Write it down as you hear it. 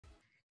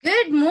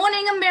Good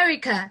morning,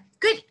 America.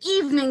 Good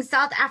evening,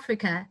 South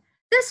Africa.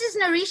 This is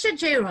Nerisha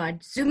USA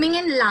zooming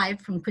in live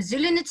from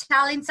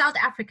KwaZulu-Natal in South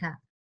Africa.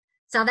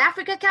 South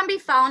Africa can be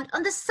found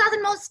on the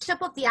southernmost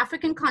tip of the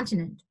African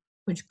continent,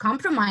 which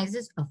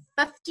comprises of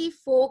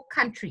 54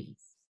 countries.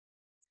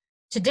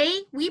 Today,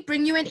 we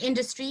bring you an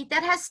industry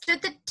that has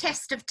stood the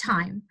test of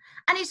time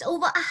and is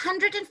over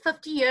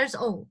 150 years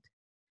old.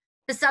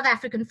 The South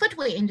African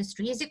footwear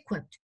industry is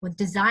equipped with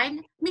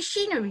design,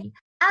 machinery,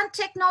 and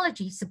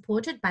technology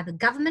supported by the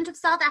government of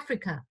South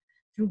Africa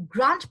through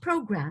grant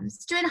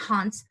programs to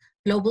enhance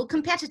global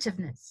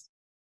competitiveness.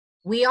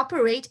 We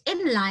operate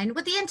in line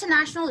with the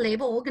International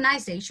Labour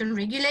Organization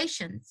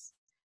regulations,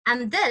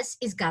 and this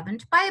is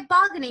governed by a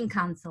bargaining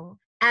council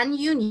and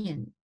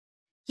union.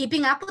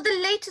 Keeping up with the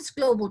latest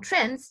global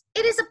trends,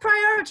 it is a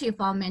priority of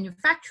our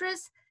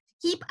manufacturers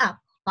to keep up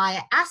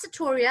via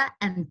Acetoria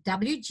and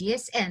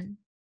WGSN.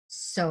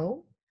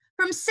 So,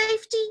 from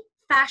safety,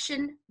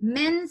 fashion,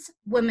 men's,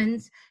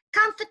 women's,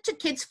 comfort to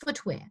kids'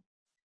 footwear,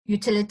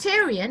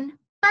 utilitarian,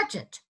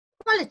 budget,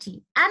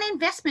 quality, and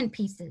investment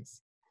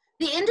pieces.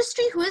 The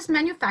industry who has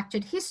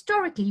manufactured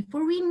historically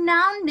for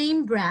renowned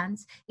name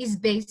brands is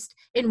based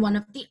in one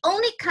of the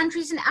only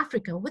countries in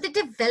Africa with a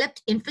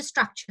developed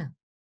infrastructure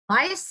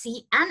via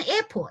sea and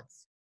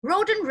airports,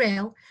 road and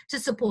rail to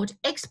support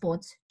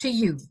exports to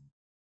you.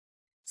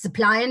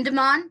 Supply and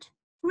demand,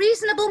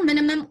 reasonable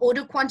minimum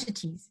order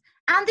quantities,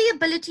 and the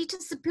ability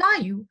to supply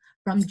you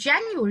from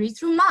January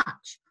through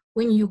March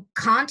when you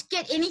can't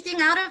get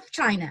anything out of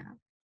China.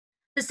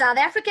 The South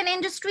African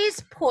industry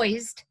is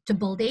poised to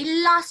build a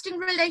lasting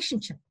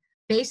relationship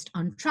based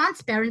on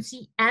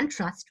transparency and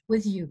trust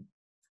with you.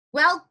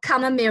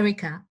 Welcome,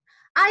 America.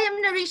 I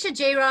am Nerisha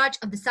USA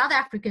of the South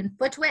African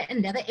Footwear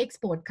and Leather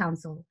Export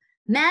Council,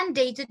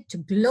 mandated to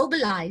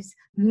globalize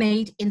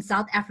made in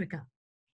South Africa.